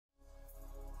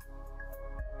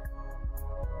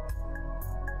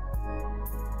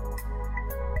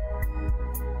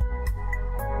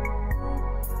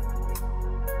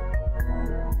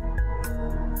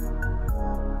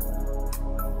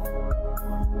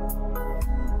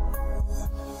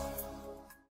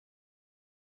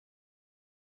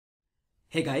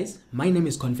Hey guys, my name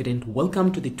is Confident.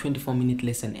 Welcome to the 24-minute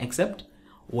lesson excerpt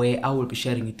where I will be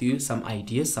sharing with you some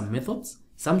ideas, some methods,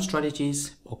 some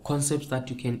strategies or concepts that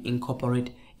you can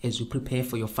incorporate as you prepare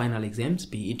for your final exams,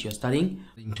 be it you're studying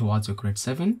towards your grade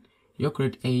 7, your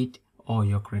grade 8 or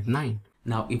your grade 9.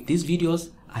 Now, if these videos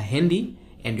are handy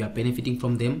and you are benefiting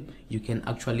from them, you can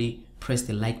actually press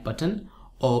the like button,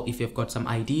 or if you've got some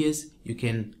ideas, you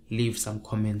can leave some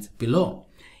comments below.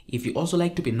 If you also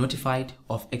like to be notified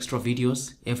of extra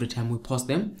videos every time we post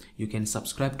them, you can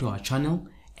subscribe to our channel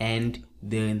and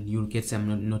then you'll get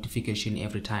some notification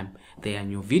every time there are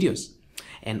new videos.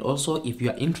 And also, if you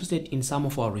are interested in some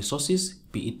of our resources,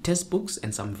 be it textbooks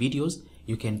and some videos,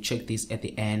 you can check this at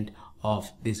the end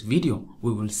of this video.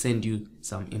 We will send you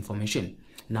some information.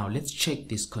 Now let's check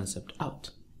this concept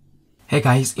out. Hey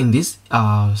guys, in this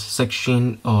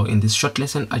section or in this short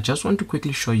lesson, I just want to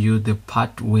quickly show you the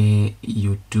part where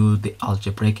you do the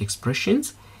algebraic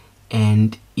expressions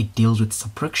and it deals with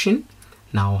subtraction.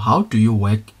 Now, how do you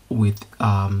work with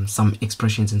some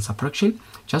expressions in subtraction?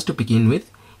 Just to begin with,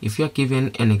 if you are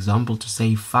given an example to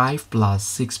say 5 plus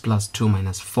 6 plus 2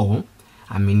 minus 4,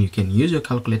 you can use your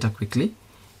calculator quickly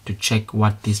to check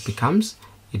what this becomes.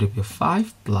 It will be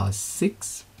 5 plus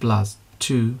 6 plus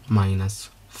 2 minus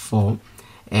 4,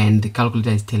 and the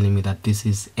calculator is telling me that this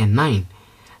is a 9.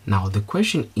 Now the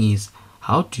question is,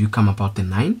 how do you come about the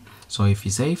 9? So if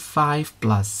you say 5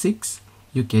 plus 6,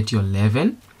 you get your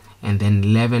 11, and then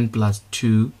 11 plus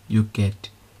 2, you get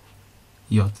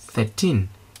your 13.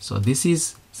 So this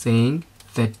is saying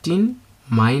 13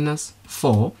 minus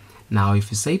 4. Now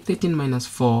if you say 13 minus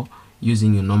 4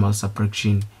 using your normal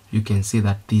subtraction, you can see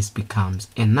that this becomes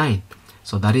a 9.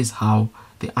 So that is how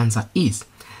the answer is.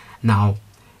 Now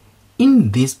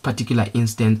in this particular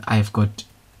instance, I've got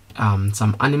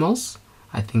some animals.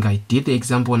 I think I did the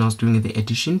example when I was doing the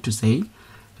addition to say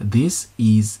this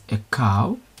is a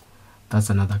cow,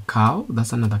 that's another cow,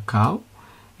 that's another cow,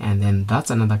 and then that's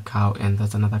another cow, and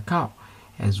that's another cow,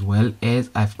 as well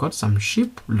as I've got some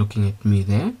sheep looking at me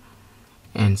there,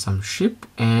 and some sheep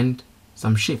and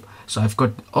some sheep. So I've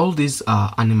got all these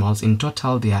animals. In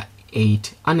total there are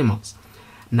 8 animals.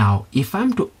 Now if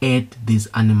I'm to add these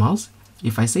animals,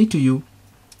 if I say to you,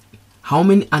 how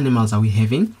many animals are we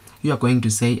having? You are going to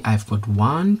say, I've got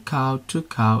 1 cow, 2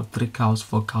 cow, 3 cows,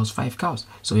 4 cows, 5 cows.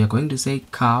 So we are going to say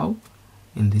cow.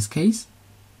 In this case,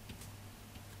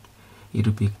 it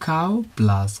will be cow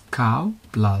plus cow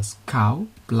plus cow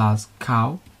plus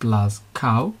cow plus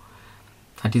cow.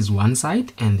 That is one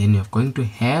side. And then you're going to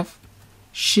have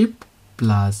sheep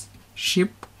plus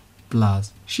sheep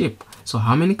plus sheep. So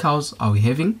how many cows are we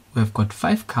having? We've got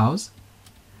 5 cows.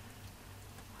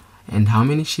 And how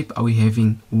many sheep are we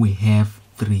having? We have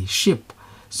 3 sheep.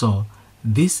 So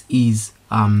this is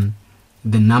the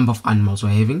number of animals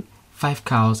we're having, 5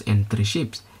 cows and 3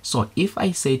 sheep. So if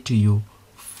I say to you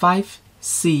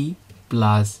 5C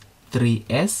plus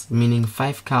 3S, meaning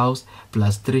 5 cows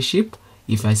plus 3 sheep,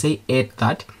 if I say add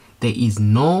that, there is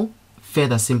no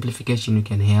further simplification you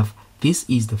can have. This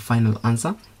is the final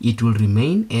answer. It will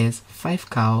remain as 5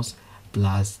 cows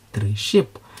plus 3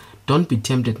 sheep. Don't be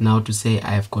tempted now to say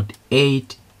I have got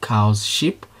 8 cows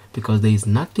sheep, because there is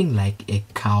nothing like a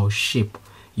cow sheep.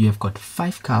 You have got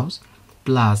 5 cows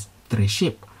plus 3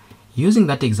 sheep. Using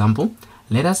that example,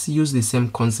 let us use the same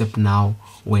concept now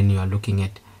when you are looking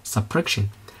at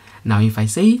subtraction. Now if I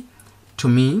say to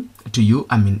you,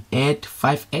 add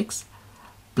 5x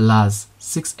plus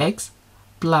 6x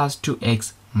plus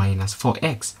 2x minus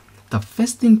 4x. The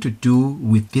first thing to do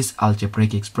with this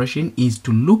algebraic expression is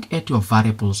to look at your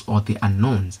variables or the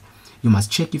unknowns. You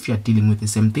must check if you are dealing with the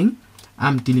same thing.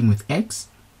 I'm dealing with x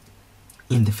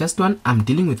in the first one, I'm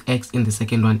dealing with x in the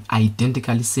second one,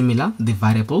 identically similar, the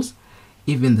variables.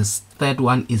 Even the third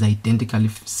one is identically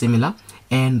similar,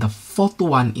 and the fourth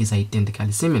one is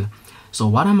identically similar. So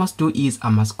what I must do is I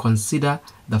must consider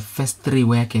the first 3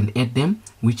 where I can add them,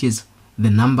 which is the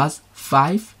numbers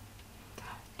 5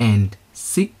 and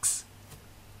 6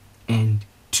 and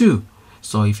 2.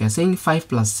 So if you're saying 5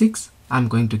 plus 6, I'm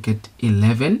going to get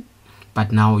 11,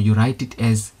 but now you write it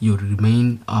as you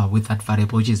remain with that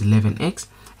variable, which is 11x.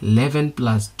 11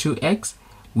 plus 2x,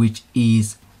 which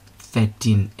is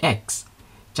 13x.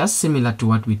 Just similar to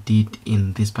what we did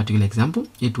in this particular example.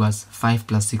 It was 5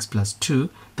 plus 6 plus 2.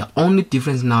 The only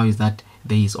difference now is that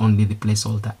there is only the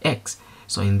placeholder x.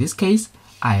 So in this case,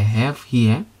 I have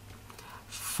here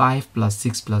 5 plus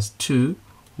 6 plus 2,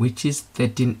 which is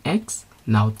 13x.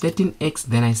 Now 13x,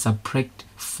 then I subtract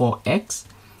 4x.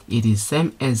 It is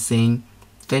same as saying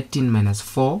 13 minus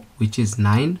 4, which is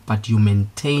 9, but you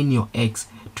maintain your x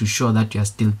to show that you are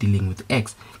still dealing with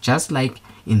x. Just like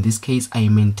in this case, I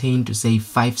maintain to say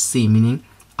 5c, meaning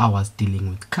I was dealing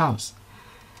with cows.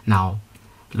 Now,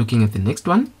 looking at the next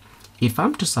one, if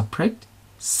I'm to subtract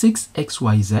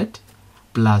 6xyz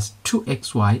plus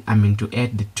 2xy, I mean to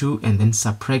add the 2 and then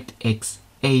subtract x,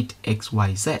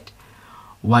 8xyz.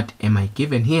 What am I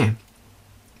given here?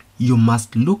 You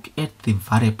must look at the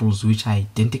variables which are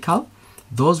identical.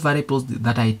 Those variables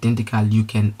that are identical, you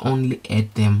can only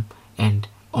add them and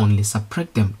only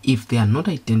subtract them. If they are not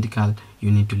identical,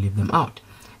 you need to leave them out.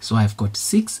 So I've got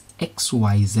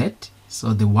 6xyz,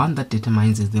 so the one that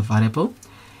determines is the variable.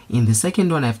 In the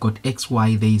second one, I've got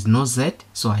xy, there is no z,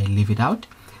 so I leave it out.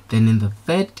 Then in the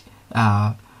third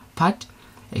part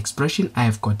expression, I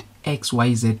have got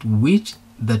xyz, which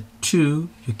the two,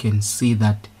 you can see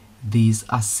that these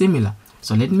are similar.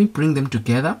 So let me bring them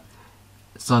together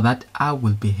so that I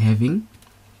will be having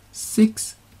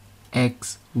 6xyz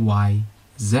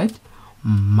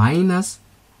minus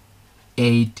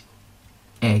 8xyz.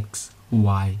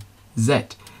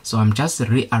 So I'm just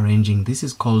rearranging. This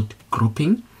is called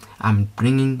grouping. I'm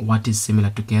bringing what is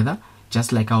similar together,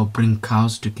 just like I'll bring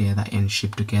cows together and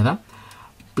sheep together,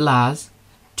 plus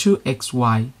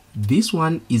 2xy. This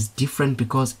one is different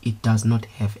because it does not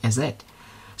have a z.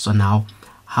 So now,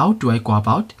 how do I go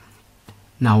about?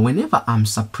 Now, whenever I'm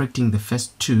subtracting the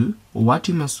first two, what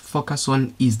you must focus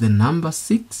on is the number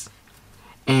 6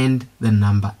 and the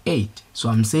number 8. So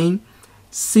I'm saying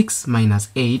 6 minus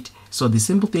 8. So the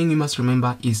simple thing you must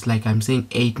remember is like I'm saying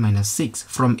 8 minus 6.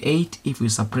 From 8, if you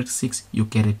subtract 6, you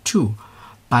get a 2.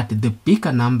 But the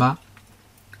bigger number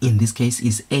in this case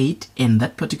is 8, and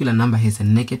that particular number has a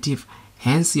negative.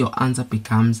 Hence, your answer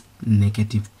becomes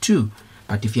 -2.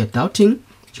 But if you're doubting,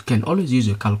 you can always use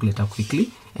your calculator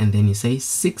quickly, and then you say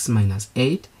 6 minus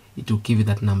 8, it will give you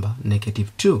that number,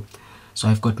 -2. So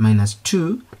I've got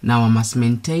 -2. Now I must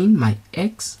maintain my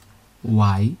x,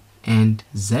 y, and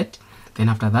z. Then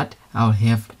after that, I'll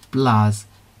have plus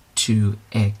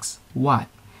 2xy.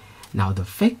 Now the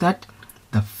fact that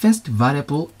the first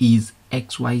variable is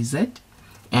xyz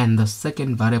and the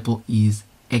second variable is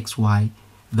xy,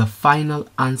 the final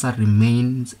answer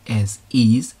remains as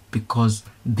is because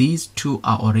these two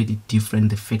are already different.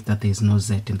 The fact that there is no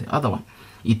z in the other one,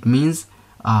 it means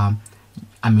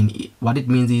what it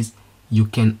means is you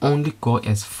can only go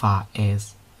as far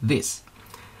as this.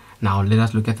 Now let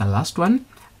us look at the last one.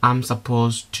 I'm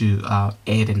supposed to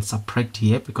add and subtract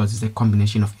here because it's a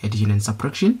combination of addition and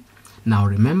subtraction. Now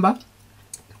remember,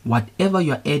 whatever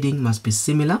you're adding must be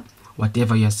similar,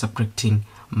 whatever you're subtracting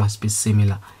must be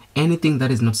similar. Anything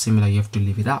that is not similar, you have to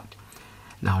leave it out.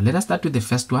 Now let us start with the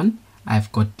first one.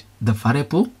 I've got the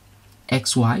variable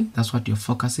xy, that's what you're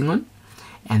focusing on.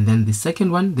 And then the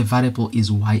second one, the variable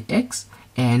is yx.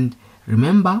 And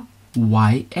remember,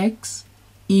 yx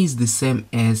is the same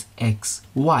as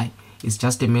xy. It's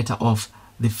just a matter of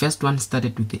the first one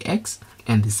started with the x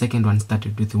and the second one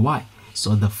started with the y.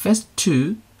 So the first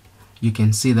two, you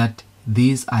can see that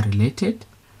these are related.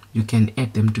 You can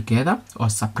add them together or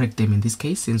subtract them in this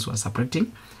case since we're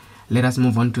subtracting. Let us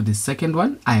move on to the second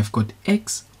one. I have got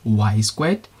x, y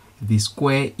squared. The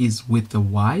square is with the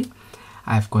y.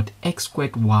 I've got x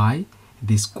squared y.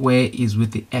 The square is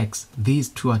with the x. These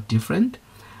two are different.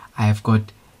 I have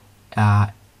got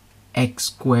x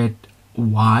squared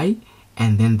y,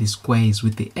 and then the square is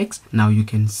with the x. Now you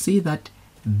can see that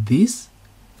this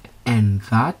and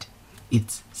that,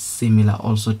 it's similar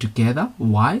also together.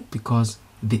 Why? Because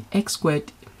the x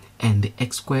squared and the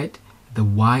x squared, the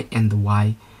y and the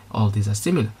y, all these are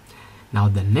similar. Now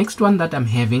the next one that I'm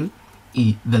having,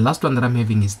 the last one that I'm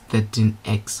having is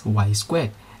 13xy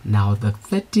squared. Now the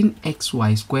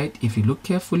 13xy squared, if you look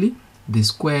carefully, the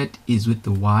squared is with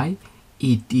the y.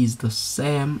 It is the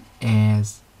same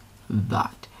as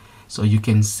that. So you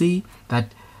can see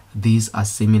that these are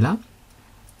similar.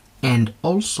 And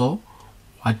also,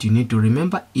 what you need to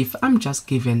remember, if I'm just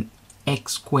given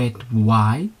x squared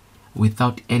y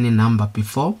without any number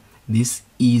before, this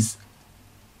is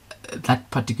that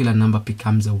particular number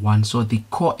becomes a 1. So the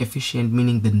coefficient,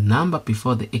 meaning the number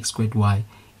before the x squared y,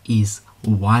 is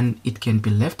 1. It can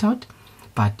be left out,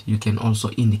 but you can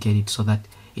also indicate it so that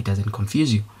it doesn't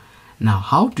confuse you. Now,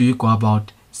 how do you go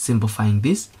about simplifying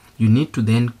this? You need to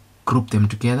then group them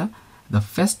together. The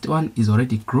first one is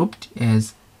already grouped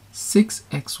as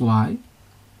 6xy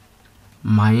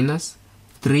minus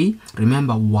 3.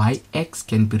 Remember, yx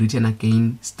can be written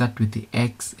again, start with the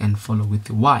x and follow with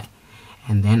the y.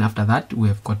 And then after that, we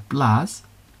have got plus,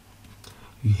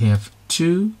 you have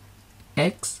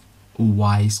 2x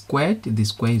y squared, the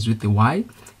square is with the y,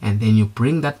 and then you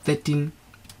bring that 13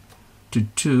 to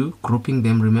 2, grouping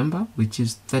them, remember, which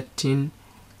is 13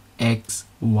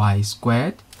 xy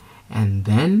squared, and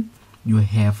then you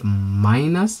have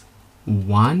minus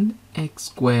 1x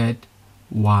squared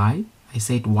y. I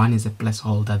said 1 is a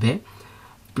placeholder there,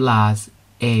 plus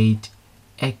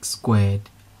 8x squared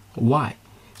y.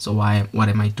 So what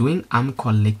am I doing? I'm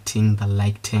collecting the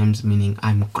like terms, meaning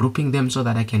I'm grouping them so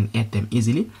that I can add them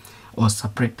easily or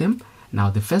separate them. Now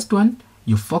the first one,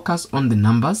 you focus on the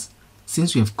numbers.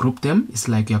 Since you have grouped them, it's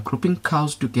like you're grouping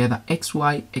cows together.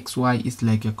 xy is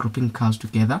like you're grouping cows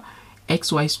together.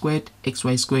 xy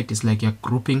squared is like you're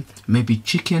grouping maybe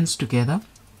chickens together.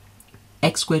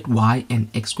 X squared y and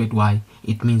x squared y,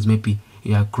 it means maybe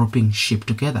you are grouping sheep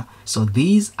together. So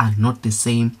these are not the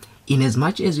same in as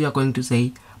much as you are going to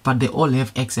say, but they all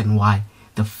have x and y.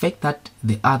 The fact that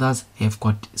the others have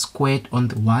got squared on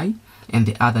the y and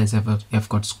the others have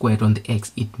got squared on the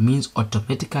x, it means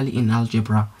automatically in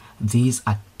algebra these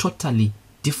are totally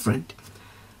different.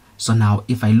 So now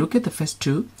if I look at the first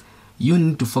two, you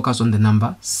need to focus on the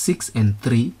number 6 and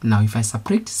 3. Now if I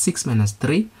separate 6 minus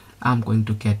 3, I'm going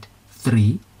to get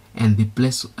 3, and the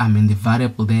the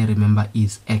variable there, remember,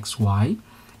 is xy,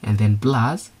 and then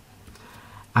plus,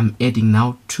 I'm adding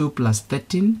now 2 plus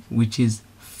 13, which is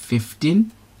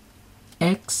 15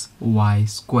 xy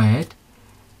squared,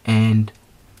 and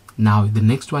now the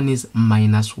next one is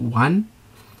minus 1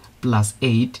 plus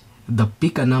 8. The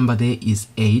bigger number there is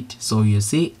 8, so you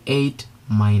see 8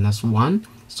 minus 1,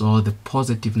 so the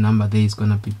positive number there is going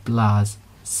to be plus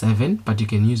 7, but you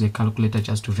can use a calculator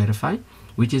just to verify,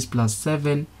 which is plus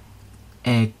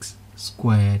 7x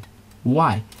squared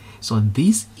y. So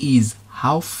this is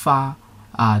how far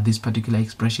this particular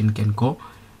expression can go,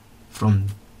 from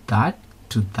that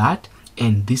to that,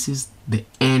 and this is the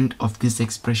end of this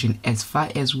expression. As far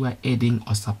as we are adding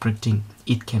or subtracting,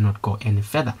 it cannot go any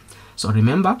further. So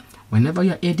remember, whenever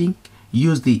you're adding,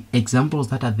 use the examples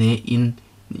that are there in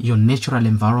your natural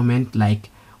environment, like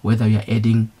whether you're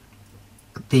adding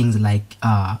things like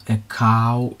a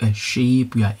cow, a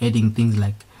sheep, you are adding things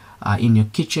like in your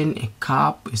kitchen, a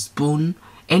cup, a spoon,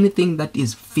 anything that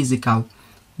is physical.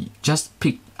 Just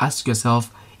ask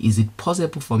yourself, is it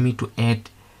possible for me to add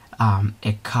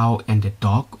a cow and a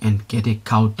dog and get a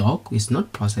cow dog? It's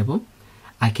not possible.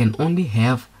 I can only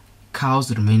have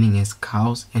cows remaining as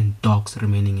cows and dogs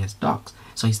remaining as dogs.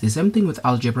 So it's the same thing with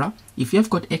algebra. If you have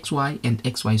got xy and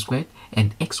xy squared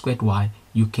and x squared y,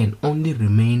 you can only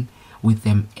remain with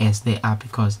them as they are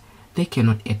because they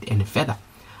cannot add any further.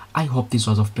 I hope this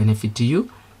was of benefit to you.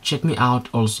 Check me out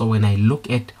also when I look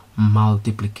at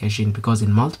multiplication, because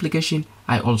in multiplication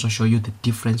I also show you the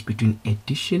difference between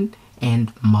addition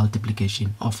and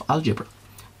multiplication of algebra.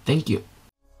 Thank you.